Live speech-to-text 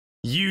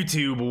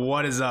YouTube,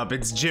 what is up?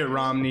 It's Jit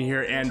Romney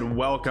here, and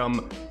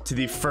welcome to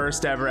the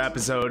first ever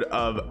episode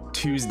of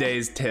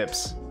Tuesday's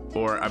Tips,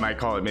 or I might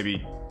call it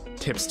maybe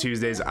Tips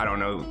Tuesdays. I don't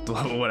know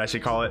what I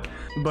should call it,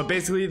 but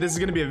basically this is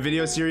going to be a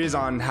video series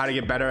on how to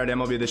get better at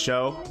MLB The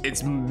Show.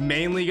 It's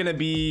mainly going to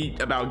be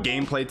about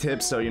gameplay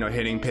tips, so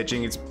hitting,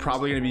 pitching. It's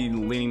probably going to be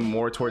leaning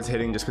more towards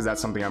hitting just because that's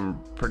something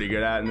I'm pretty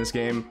good at in this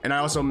game, and I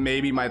also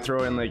maybe might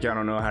throw in, like, I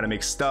don't know, how to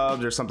make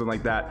stubs or something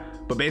like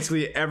that. But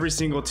basically every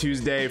single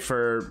Tuesday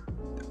for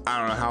I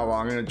don't know how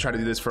long, I'm gonna try to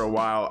do this for a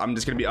while, I'm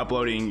just gonna be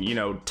uploading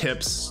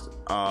tips,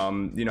 how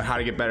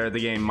to get better at the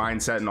game,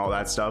 mindset, and all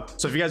that stuff.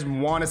 So if you guys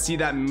want to see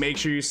that, make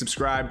sure you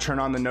subscribe, turn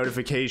on the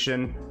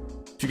notification.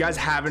 If you guys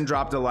haven't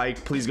dropped a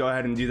like, please go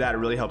ahead and do that. It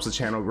really helps the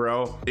channel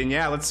grow. And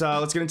yeah, let's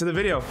get into the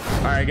video.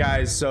 All right,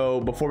 guys,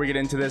 so before we get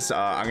into this,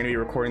 I'm gonna be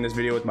recording this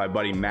video with my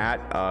buddy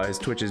Matt. His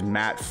Twitch is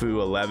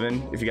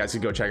MattFoo11. If you guys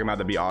could go check him out,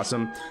 that'd be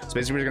awesome. So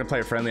basically, we're just gonna play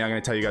it friendly. I'm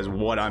gonna tell you guys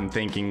what I'm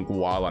thinking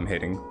while I'm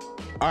hitting.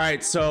 All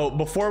right, so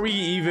before we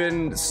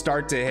even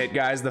start to hit,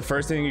 guys, the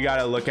first thing you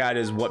gotta look at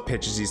is what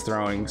pitches he's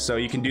throwing. So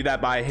you can do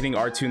that by hitting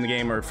R2 in the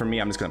game, or for me,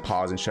 I'm just gonna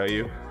pause and show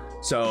you.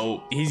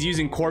 So he's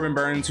using Corbin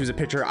Burns, who's a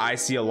pitcher I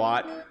see a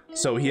lot.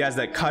 So he has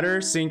that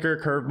cutter, sinker,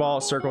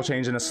 curveball, circle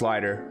change, and a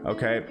slider.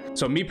 Okay,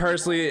 so me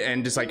personally,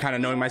 and just like kind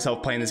of knowing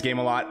myself playing this game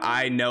a lot,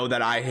 I know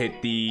that I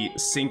hit the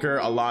sinker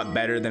a lot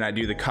better than I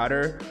do the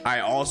cutter.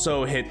 I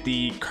also hit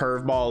the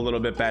curveball a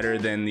little bit better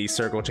than the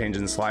circle change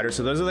and slider.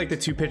 So those are like the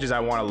two pitches I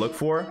want to look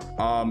for.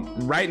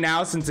 Right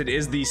now, since it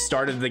is the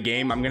start of the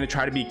game, I'm gonna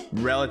try to be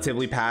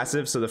relatively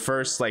passive. So the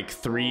first like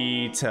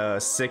 3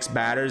 to 6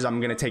 batters, I'm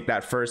gonna take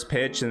that first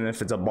pitch, and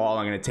if it's a ball,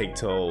 I'm gonna take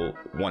till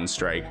 1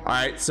 strike. All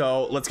right,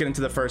 so let's get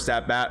into the first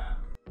at bat.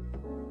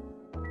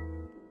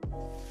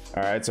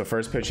 All right, so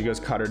first pitch, he goes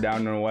cutter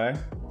down and away,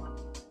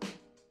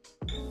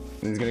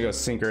 and he's gonna go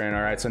sinker in.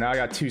 All right, so now I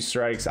got 2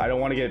 strikes. I don't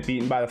want to get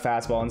beaten by the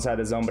fastball inside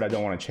the zone, but I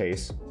don't want to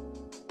chase.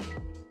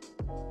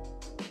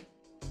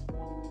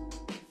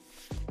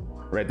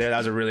 Right there, that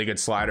was a really good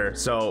slider.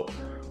 So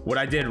what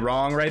I did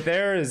wrong right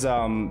there is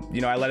I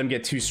let him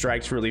get 2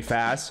 strikes really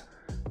fast.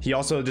 He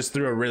also just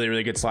threw a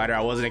really good slider.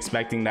 I wasn't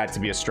expecting that to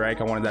be a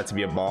strike. I wanted that to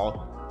be a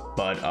ball.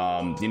 But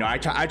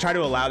I try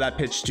to allow that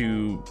pitch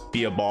to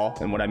be a ball,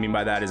 and what I mean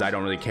by that is I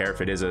don't really care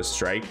if it is a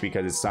strike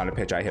because it's not a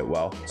pitch I hit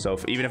well. So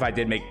even if I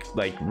did make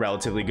like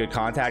relatively good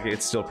contact,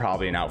 it's still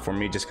probably an out for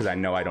me just because I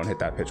know I don't hit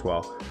that pitch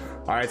well.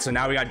 All right, so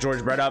now we got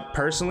George Brett up.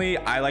 Personally,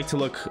 I like to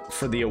look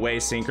for the away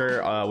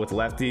sinker with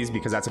lefties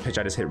because that's a pitch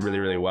I just hit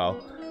really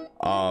well.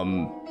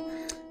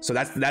 So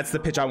that's the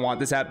pitch I want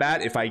this at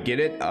bat. If I get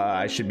it,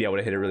 I should be able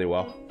to hit it really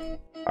well.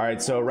 All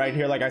right, so right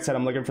here, like I said,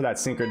 I'm looking for that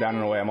sinker down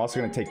and away. I'm also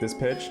going to take this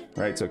pitch,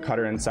 right? So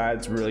cutter inside.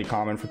 It's really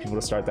common for people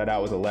to start that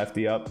out with a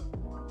lefty up.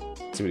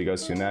 Let's see what he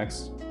goes to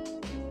next.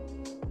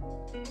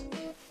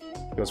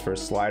 Goes for a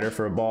slider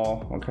for a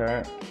ball.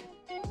 Okay.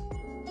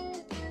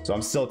 So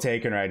I'm still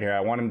taking right here.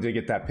 I want him to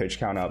get that pitch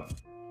count up.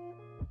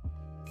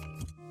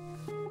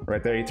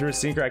 Right there, he threw a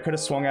sinker. I could have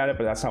swung at it,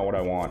 but that's not what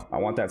I want. I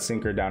want that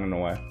sinker down and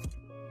away.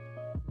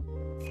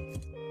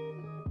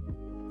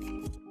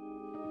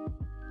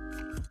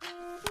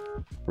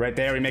 Right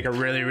there, we make a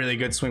really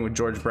good swing with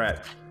George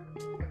Brett.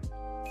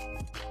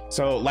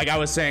 So like I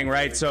was saying,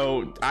 right,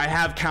 so I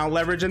have count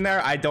leverage in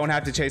there. I don't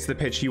have to chase the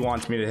pitch he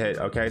wants me to hit.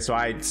 Okay, so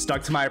I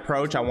stuck to my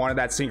approach. I wanted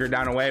that sinker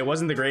down away. It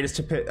wasn't the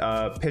greatest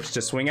pitch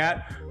to swing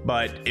at,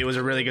 but it was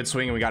a really good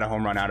swing, and we got a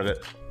home run out of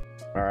it.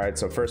 All right,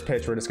 so first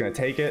pitch, we're just gonna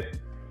take it.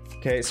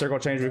 Okay, circle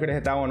change, we could have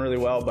hit that one really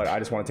well, but I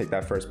just want to take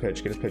that first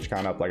pitch, get his pitch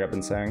count up like I've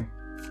been saying.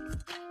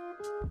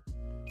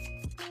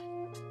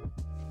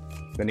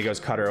 Then he goes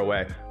cutter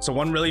away. So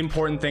one really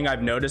important thing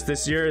I've noticed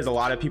this year is a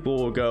lot of people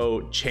will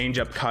go change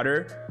up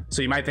cutter.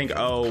 So you might think,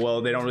 oh,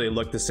 well, they don't really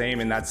look the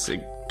same, and that's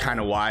kind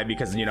of why,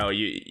 because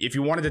if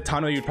you wanted to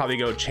tunnel, you'd probably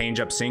go change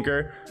up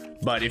sinker,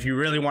 but if you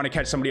really want to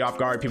catch somebody off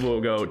guard, people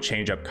will go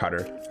change up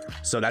cutter.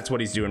 So that's what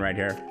he's doing right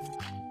here.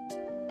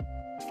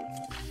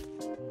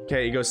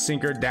 Okay, he goes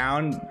sinker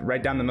down,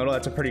 right down the middle.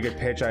 That's a pretty good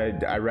pitch.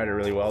 I read it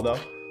really well though.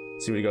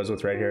 Let's see what he goes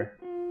with right here.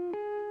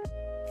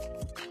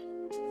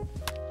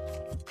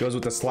 Goes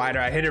with the slider.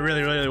 I hit it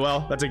really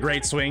well. That's a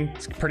great swing.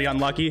 It's pretty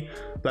unlucky,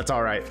 but that's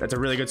all right. That's a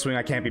really good swing.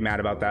 I can't be mad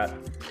about that.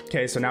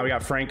 Okay, so now we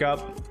got Frank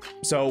up.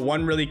 So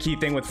one really key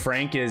thing with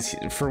Frank is,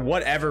 for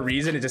whatever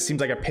reason, it just seems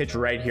like a pitch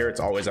right here,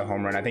 it's always a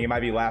home run. I think it might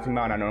be Laughing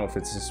Mountain. I don't know if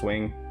it's a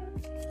swing,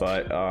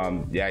 but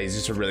yeah, he's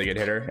just a really good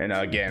hitter. And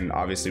again,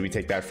 obviously we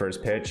take that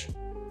first pitch.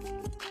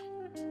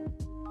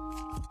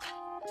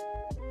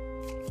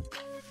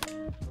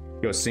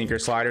 Goes sinker,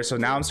 slider. So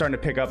now I'm starting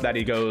to pick up that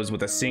he goes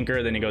with a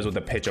sinker, then he goes with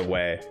a pitch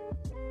away,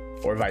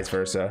 or vice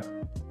versa.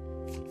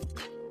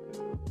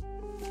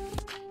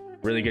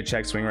 Really good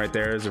check swing right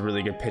there. Is a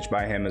really good pitch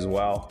by him as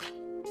well.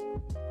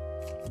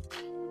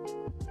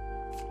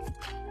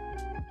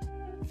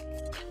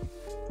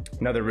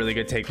 Another really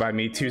good take by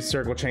me. 2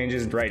 circle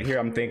changes right here.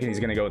 I'm thinking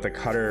he's gonna go with the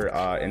cutter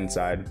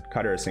inside,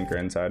 cutter or sinker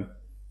inside.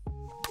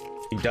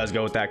 He does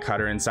go with that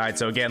cutter inside.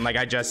 So again, like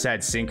I just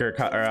said, sinker,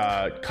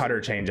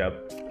 cutter change up.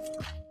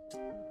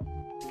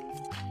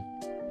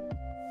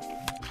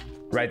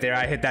 Right there,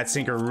 I hit that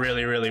sinker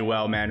really, really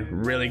well, man.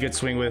 Really good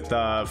swing with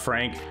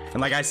Frank.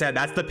 And like I said,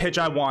 that's the pitch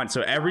I want.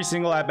 So every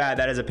single at bat,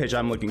 that is a pitch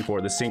I'm looking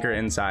for, the sinker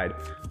inside.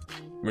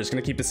 We're just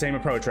gonna keep the same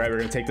approach, right? We're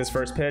gonna take this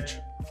first pitch.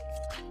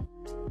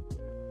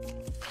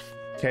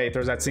 Okay,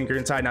 throws that sinker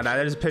inside. Now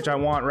that is a pitch I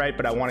want, right?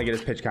 But I want to get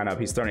his pitch count up.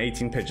 He's thrown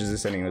 18 pitches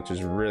this inning, which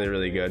is really,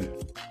 really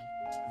good.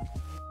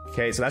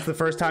 Okay, so that's the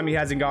first time he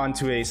hasn't gone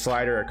to a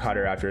slider or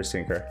cutter after a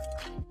sinker.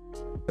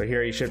 So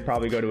here he should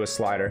probably go to a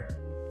slider.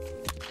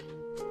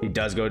 He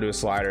does go to a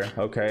slider.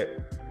 Okay,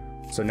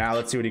 so now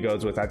let's see what he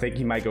goes with. I think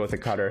he might go with a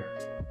cutter.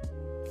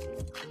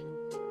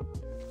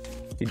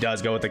 He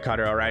does go with the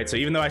cutter. All right, so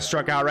even though I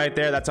struck out right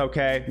there, that's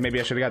okay. Maybe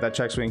I should have got that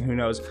check swing, who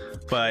knows,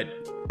 but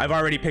I've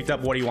already picked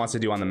up what he wants to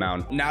do on the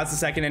mound. Now it's the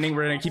second inning.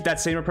 We're gonna keep that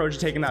same approach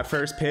of taking that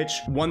first pitch.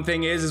 One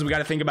thing is we got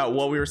to think about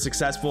what we were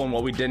successful and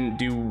what we didn't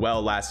do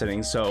well last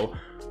inning. So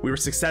we were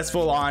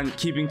successful on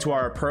keeping to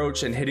our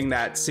approach and hitting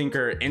that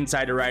sinker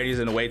inside to righties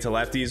and away to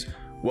lefties.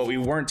 What we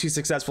weren't too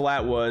successful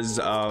at was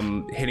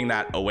hitting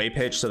that away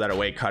pitch, so that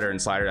away cutter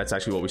and slider. That's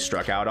actually what we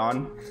struck out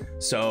on.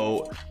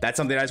 So that's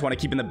something I just want to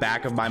keep in the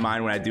back of my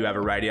mind when I do have a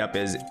righty up,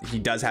 is he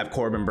does have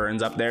Corbin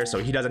Burns up there, so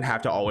he doesn't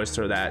have to always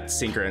throw that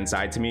sinker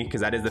inside to me,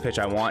 because that is the pitch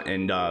I want.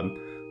 And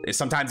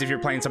sometimes if you're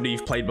playing somebody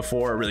you've played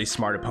before, a really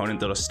smart opponent,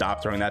 they'll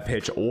stop throwing that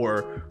pitch,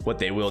 or what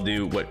they will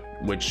do,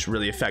 which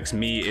really affects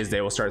me, is they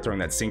will start throwing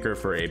that sinker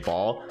for a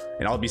ball,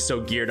 and I'll be so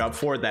geared up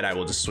for it that I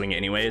will just swing it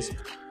anyways.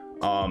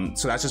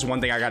 So that's just one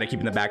thing I got to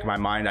keep in the back of my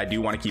mind. I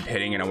do want to keep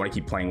hitting and I want to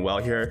keep playing well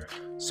here.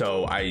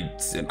 So I'm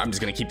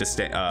just going to keep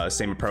the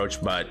same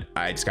approach, but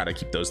I just got to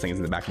keep those things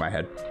in the back of my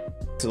head.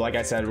 So like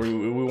I said,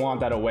 we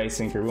want that away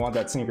sinker. We want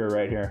that sinker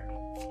right here.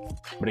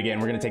 But again,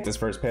 we're going to take this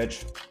first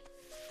pitch.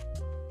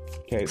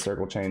 Okay,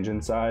 circle change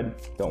inside.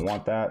 Don't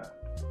want that.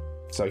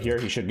 So here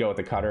he should go with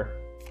the cutter.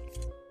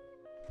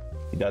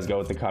 He does go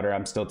with the cutter.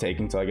 I'm still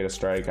taking till I get a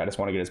strike. I just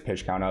want to get his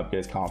pitch count up, get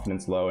his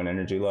confidence low and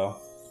energy low.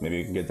 Maybe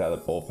we can get to the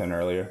bullpen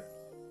earlier.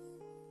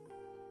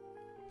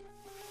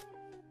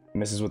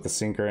 Misses with the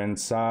sinker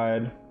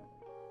inside.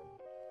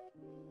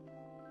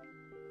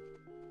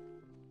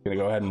 Gonna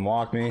go ahead and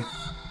walk me.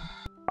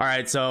 All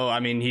right, so I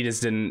mean,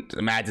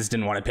 Matt just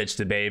didn't want to pitch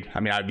to Babe. I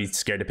mean, I'd be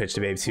scared to pitch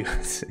to Babe too.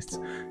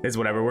 it's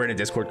whatever. We're in a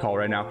Discord call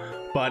right now.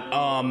 But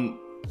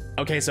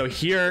okay, so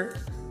here,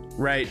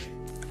 right,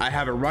 I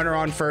have a runner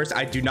on first.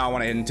 I do not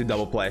want to hit into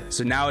double play.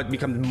 So now it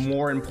becomes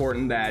more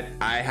important that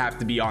I have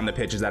to be on the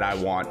pitches that I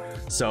want.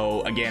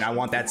 So again, I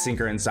want that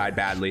sinker inside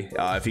badly.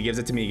 If he gives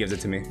it to me, he gives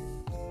it to me.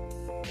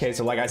 Okay,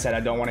 so like I said,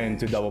 I don't want to hit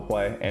into double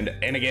play. And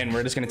again,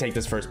 we're just going to take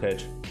this first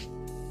pitch.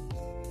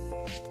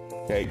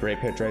 Okay, great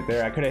pitch right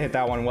there. I could have hit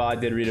that one well. I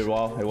did read it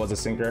well. It was a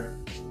sinker.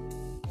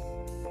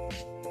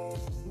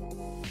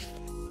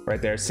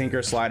 Right there,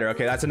 sinker, slider.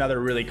 Okay, that's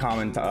another really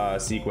common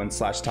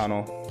sequence /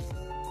 tunnel.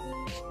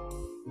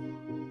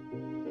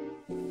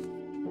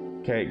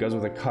 Okay, it goes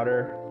with a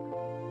cutter.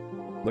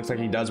 Looks like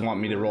he does want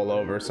me to roll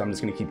over, so I'm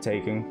just going to keep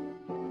taking.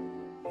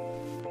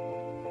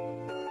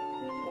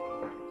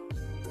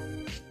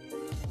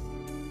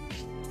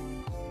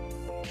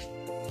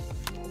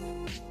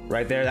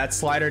 Right there, that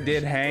slider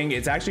did hang.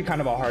 It's actually kind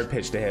of a hard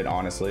pitch to hit,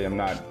 honestly. I'm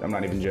not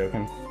even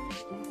joking.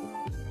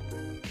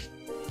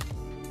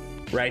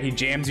 Right, he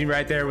jams me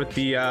right there with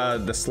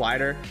the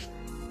slider.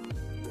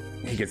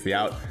 He gets the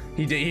out.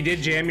 He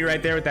did jam me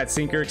right there with that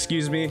sinker,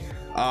 excuse me.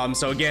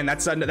 So again,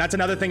 that's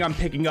another thing I'm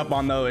picking up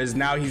on, though, is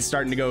now he's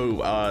starting to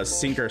go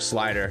sinker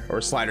slider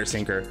or slider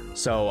sinker.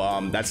 So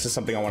that's just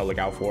something I want to look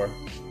out for.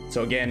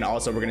 So again,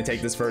 also, we're going to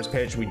take this first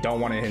pitch. We don't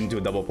want to hit into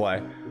a double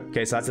play.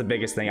 Okay, so that's the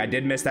biggest thing. I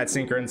did miss that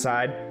sinker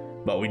inside,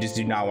 but we just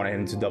do not want to hit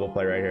into double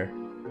play right here.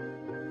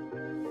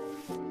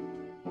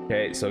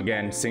 Okay, so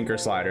again, sinker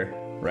slider,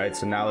 right?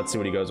 So now let's see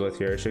what he goes with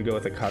here. Should go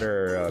with a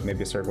cutter or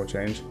maybe a circle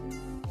change.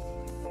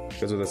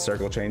 Goes with a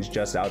circle change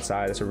just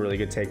outside. That's a really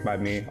good take by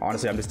me.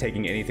 Honestly, I'm just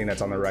taking anything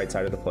that's on the right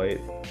side of the plate.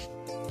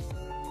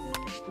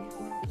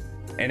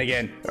 And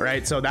again, all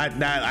right, so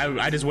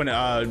I just went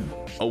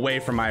away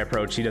from my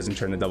approach. He doesn't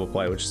turn the double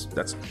play, which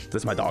that's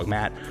my dog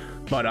Matt.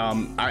 But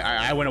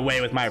I went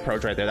away with my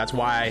approach right there. That's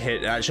why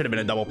I should have been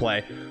a double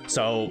play.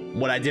 So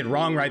what I did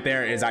wrong right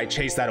there is I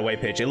chased that away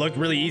pitch. It looked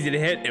really easy to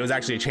hit. It was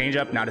actually a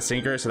changeup, not a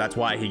sinker. So that's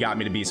why he got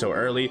me to be so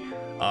early.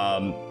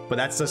 But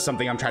that's just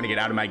something I'm trying to get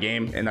out of my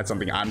game, and that's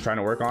something I'm trying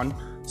to work on.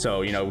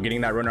 So, you know,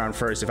 getting that runner on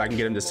first, if I can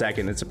get him to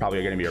second, it's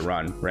probably going to be a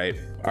run, right?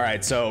 All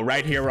right, so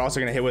right here, we're also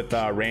going to hit with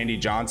Randy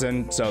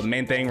Johnson. So the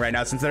main thing right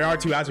now, since there are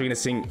 2 outs, we're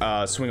going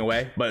to swing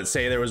away. But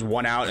say there was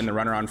 1 out and the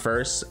runner on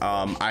first,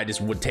 I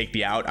just would take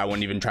the out. I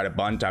wouldn't even try to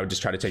bunt. I would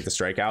just try to take the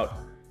strikeout.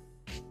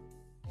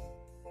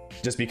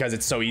 Just because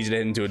it's so easy to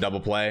hit into a double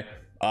play.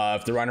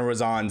 If the runner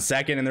was on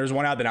second and there was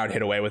 1 out, then I would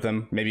hit away with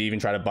him. Maybe even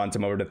try to bunt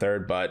him over to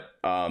third, but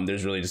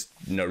there's really just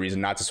no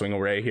reason not to swing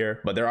away here.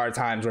 But there are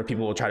times where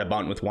people will try to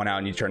bunt with 1 out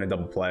and you turn a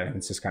double play.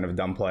 It's just kind of a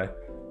dumb play.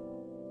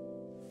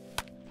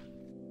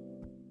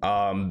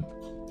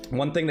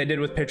 One thing they did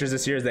with pitchers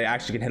this year is they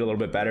actually can hit a little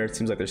bit better. It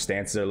seems like their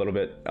stances are a little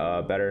bit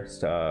better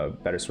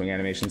swing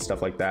animation,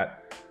 stuff like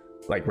that.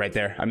 Like right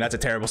there. I mean, that's a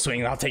terrible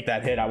swing. I'll take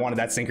that hit. I wanted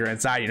that sinker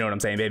inside. You know what I'm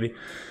saying, baby?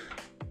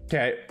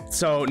 Okay,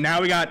 so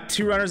now we got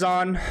 2 runners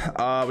on.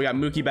 We got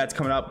Mookie Betts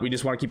coming up. We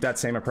just want to keep that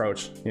same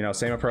approach. You know,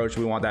 same approach.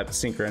 We want that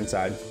sinker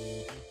inside.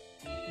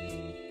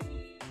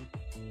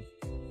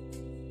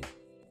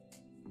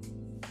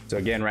 So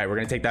again, right, we're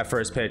going to take that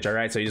first pitch. All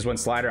right, so he just went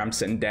slider. I'm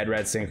sitting dead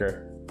red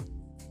sinker.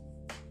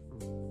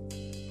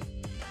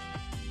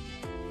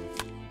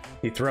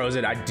 He throws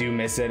it. I do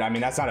miss it. I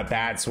mean, that's not a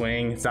bad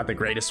swing. It's not the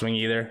greatest swing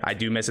either. I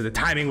do miss it. The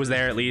timing was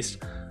there at least.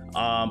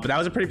 But that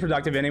was a pretty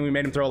productive inning. We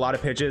made him throw a lot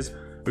of pitches.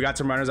 We got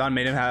some runners on,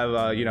 made him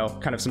have, you know,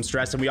 kind of some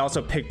stress. And we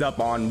also picked up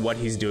on what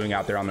he's doing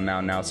out there on the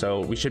mound now. So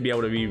we should be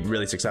able to be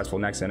really successful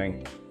next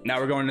inning. Now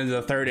we're going into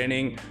the 3rd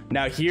inning.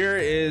 Now here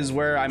is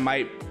where I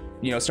might,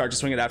 you know, start to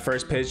swing at that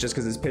first pitch just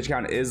because his pitch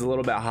count is a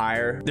little bit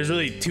higher. There's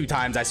really 2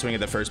 times I swing at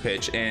the first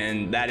pitch,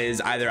 and that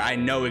is either I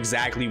know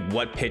exactly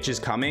what pitch is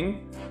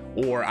coming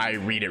or I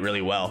read it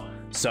really well.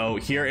 So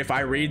here, if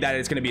I read that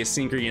it's going to be a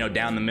sinker, you know,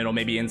 down the middle,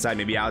 maybe inside,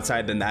 maybe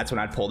outside, then that's when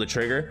I'd pull the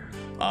trigger.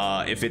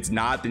 If it's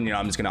not, then, you know,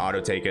 I'm just going to auto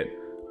take it.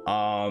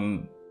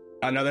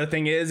 Another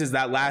thing is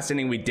that last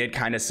inning we did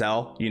kind of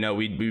sell. You know,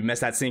 we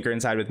missed that sinker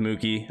inside with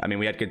Mookie. I mean,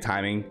 we had good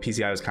timing.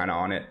 PCI was kind of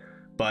on it.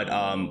 But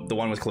the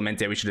one with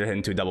Clemente, we should have hit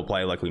into a double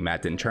play. Luckily,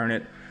 Matt didn't turn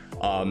it.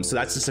 So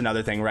that's just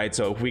another thing, right?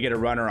 So if we get a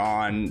runner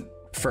on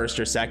first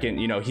or second,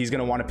 you know, he's going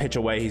to want to pitch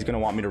away. He's going to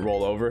want me to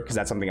roll over because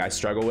that's something I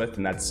struggle with.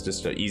 And that's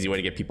just an easy way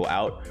to get people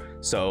out.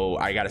 So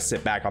I got to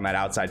sit back on that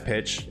outside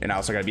pitch. And I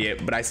also got to be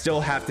it. But I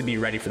still have to be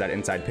ready for that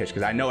inside pitch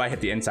because I know I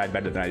hit the inside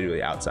better than I do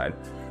the outside.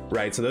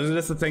 Right. So those are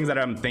just the things that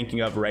I'm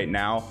thinking of right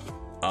now.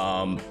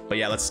 But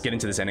yeah, let's get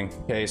into this inning.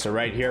 Okay. So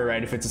right here,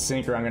 right, if it's a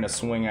sinker, I'm going to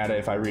swing at it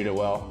if I read it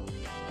well.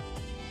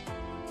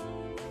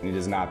 He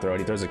does not throw it.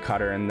 He throws a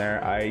cutter in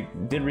there. I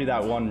did read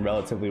that one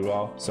relatively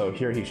well. So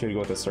here he should go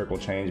with a circle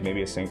change,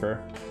 maybe a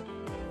sinker.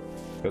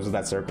 Goes with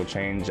that circle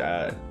change.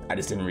 I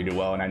just didn't read it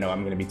well, and I know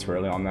I'm going to be too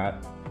early on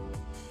that.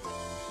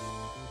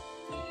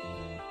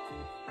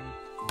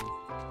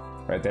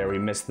 Right there, we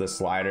missed the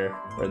slider,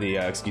 or the,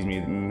 excuse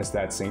me, missed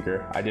that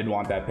sinker. I did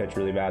want that pitch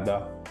really bad,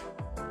 though.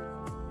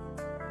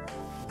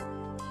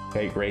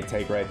 Okay, great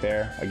take right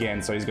there.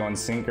 Again, so he's going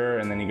sinker,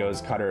 and then he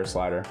goes cutter or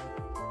slider.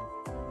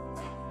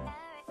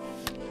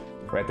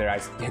 Right there, I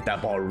hit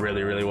that ball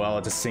really, really well.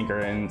 It's a sinker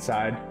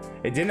inside.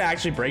 It didn't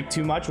actually break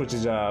too much, which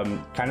is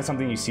kind of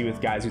something you see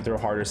with guys who throw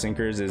harder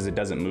sinkers, is it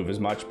doesn't move as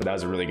much, but that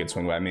was a really good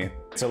swing by me.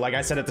 So like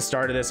I said at the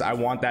start of this, I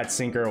want that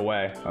sinker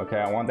away. Okay,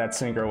 I want that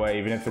sinker away.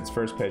 Even if it's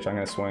first pitch, I'm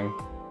gonna swing.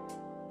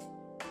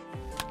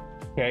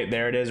 Okay,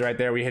 there it is right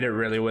there. We hit it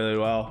really, really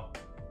well.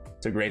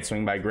 It's a great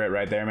swing by Grit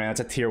right there, man.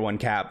 That's a tier 1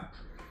 cap.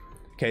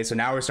 Okay, so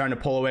now we're starting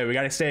to pull away. We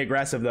gotta stay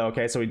aggressive though,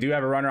 okay? So we do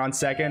have a runner on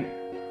second.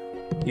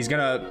 He's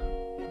gonna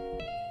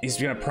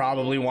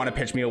probably want to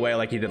pitch me away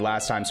like he did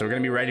last time. So we're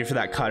going to be ready for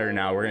that cutter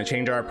now. We're going to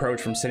change our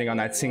approach from sitting on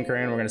that sinker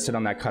in. We're going to sit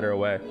on that cutter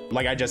away.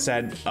 Like I just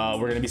said, we're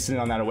going to be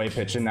sitting on that away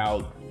pitch. And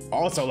now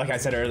also, like I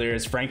said earlier,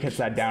 is Frank hits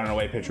that down and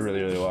away pitch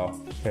really, really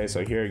well. Okay,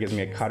 so here it gives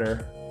me a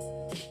cutter.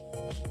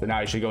 So now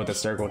you should go with the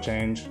circle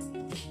change.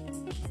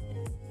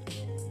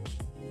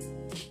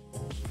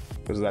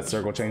 Goes with that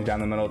circle change down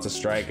the middle. It's a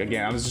strike.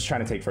 Again, I was just trying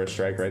to take first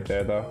strike right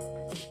there though.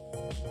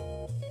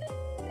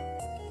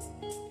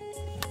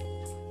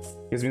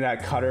 Gives me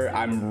that cutter.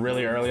 I'm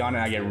really early on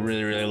and I get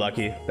really, really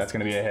lucky. That's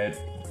gonna be a hit.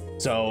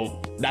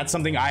 So that's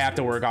something I have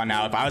to work on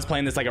now. If I was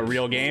playing this like a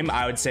real game,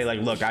 I would say like,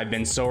 look, I've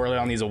been so early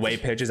on these away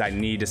pitches. I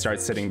need to start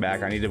sitting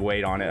back. I need to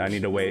wait on it. I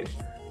need to wait.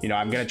 You know,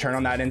 I'm gonna turn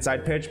on that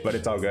inside pitch, but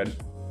it's all good.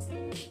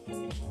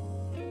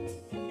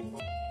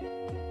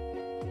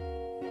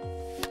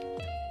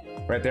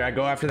 Right there, I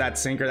go after that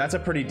sinker. That's a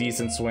pretty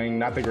decent swing.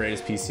 Not the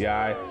greatest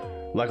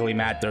PCI. Luckily,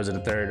 Matt throws it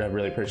to third. I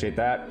really appreciate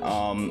that.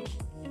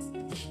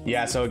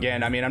 Yeah, so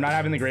again, I mean, I'm not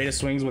having the greatest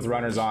swings with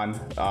runners on.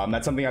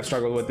 That's something I've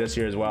struggled with this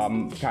year as well.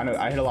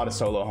 I hit a lot of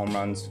solo home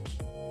runs.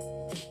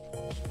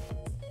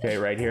 Okay,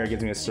 right here, it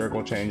gives me a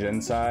circle change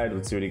inside.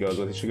 Let's see what he goes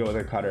with. He should go with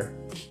a cutter.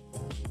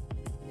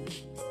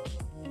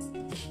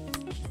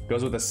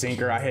 Goes with a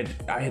sinker. I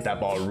hit that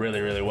ball really,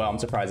 really well. I'm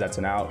surprised that's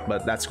an out,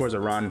 but that scores a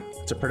run.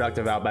 It's a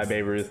productive out by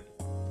Babe Ruth.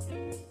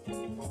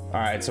 All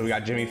right, so we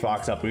got Jimmy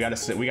Fox up. We gotta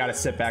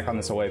sit back on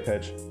this away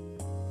pitch.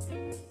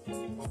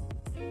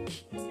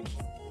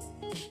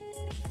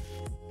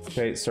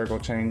 Okay, circle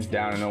change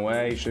down and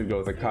away. He should go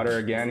with a cutter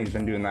again. He's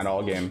been doing that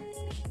all game.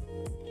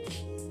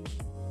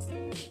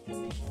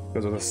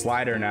 Goes with a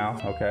slider now.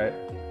 Okay,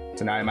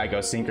 so now he might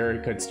go sinker. He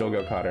could still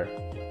go cutter.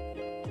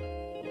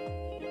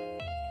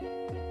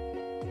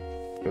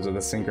 Goes with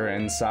a sinker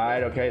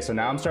inside. Okay, so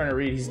now I'm starting to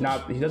read.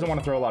 He doesn't want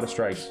to throw a lot of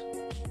strikes.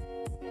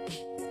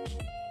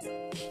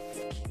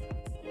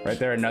 Right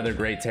there, another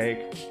great take.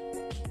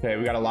 Okay,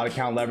 we got a lot of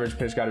count leverage.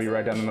 Pitch got to be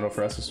right down the middle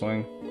for us to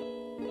swing.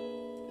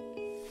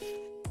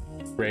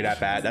 Great at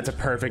bat. That's a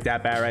perfect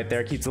at bat right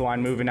there. Keeps the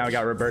line moving. Now we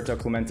got Roberto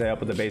Clemente up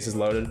with the bases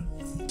loaded.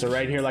 So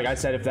right here, like I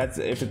said, if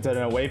it's an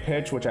away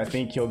pitch, which I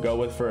think he'll go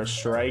with for a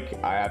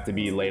strike, I have to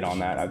be late on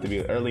that. I have to be,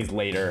 or at least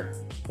later.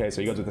 Okay,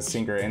 so he goes with the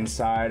sinker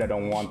inside. I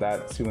don't want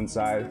that too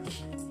inside.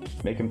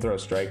 Make him throw a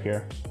strike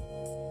here.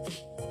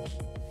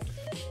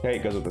 Okay,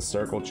 it goes with the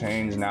circle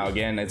change. Now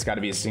again, it's got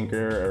to be a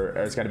sinker,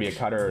 or it's got to be a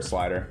cutter or a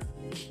slider.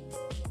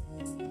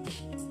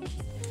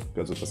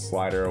 Goes with the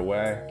slider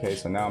away. Okay,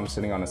 so now I'm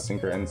sitting on a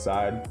sinker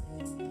inside.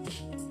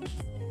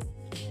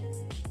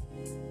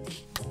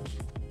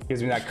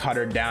 Gives me that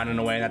cutter down and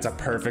away, and that's a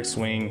perfect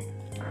swing.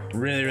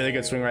 Really, really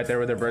good swing right there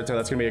with Roberto.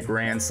 That's gonna be a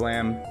grand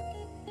slam.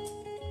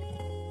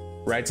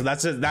 Right, so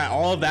that's it. That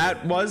all of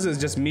that is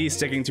just me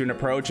sticking to an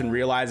approach and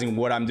realizing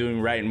what I'm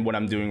doing right and what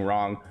I'm doing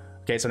wrong.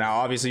 Okay, so now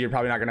obviously you're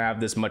probably not gonna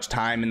have this much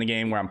time in the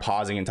game where I'm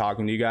pausing and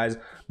talking to you guys,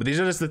 but these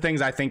are just the things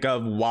I think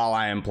of while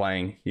I am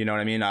playing. You know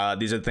what I mean?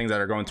 These are the things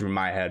that are going through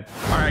my head.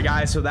 All right,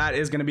 guys, so that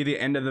is gonna be the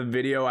end of the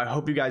video. I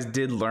hope you guys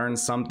did learn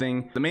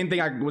something. The main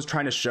thing I was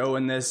trying to show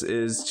in this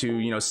is to,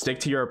 you know, stick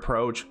to your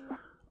approach.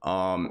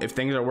 If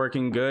things are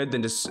working good,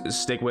 then just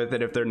stick with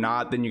it. If they're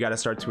not, then you got to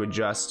start to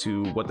adjust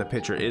to what the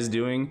pitcher is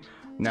doing.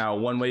 Now,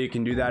 one way you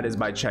can do that is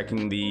by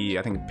checking the,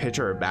 I think,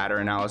 pitcher or batter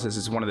analysis.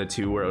 It's one of the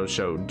two where it'll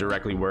show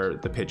directly where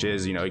the pitch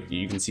is. You know,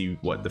 you can see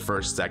what the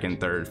first,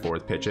 second, third,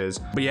 fourth pitch is.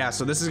 But yeah,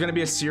 so this is going to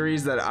be a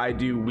series that I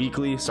do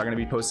weekly. So I'm going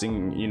to be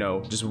posting, you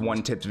know, just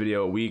one tips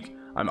video a week.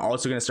 I'm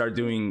also going to start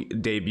doing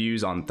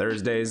debuts on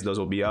Thursdays. Those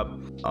will be up.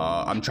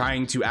 I'm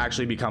trying to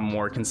actually become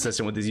more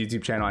consistent with this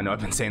YouTube channel. I know I've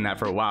been saying that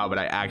for a while, but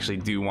I actually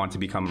do want to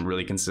become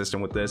really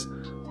consistent with this.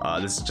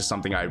 This is just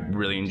something I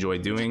really enjoy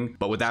doing.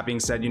 But with that being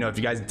said, you know, if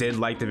you guys did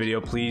like the video,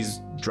 please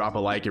drop a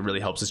like. It really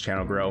helps this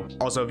channel grow.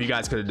 Also, if you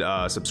guys could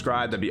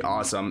subscribe, that'd be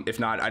awesome. If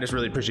not, I just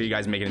really appreciate you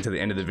guys making it to the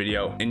end of the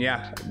video. And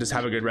yeah, just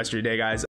have a good rest of your day, guys.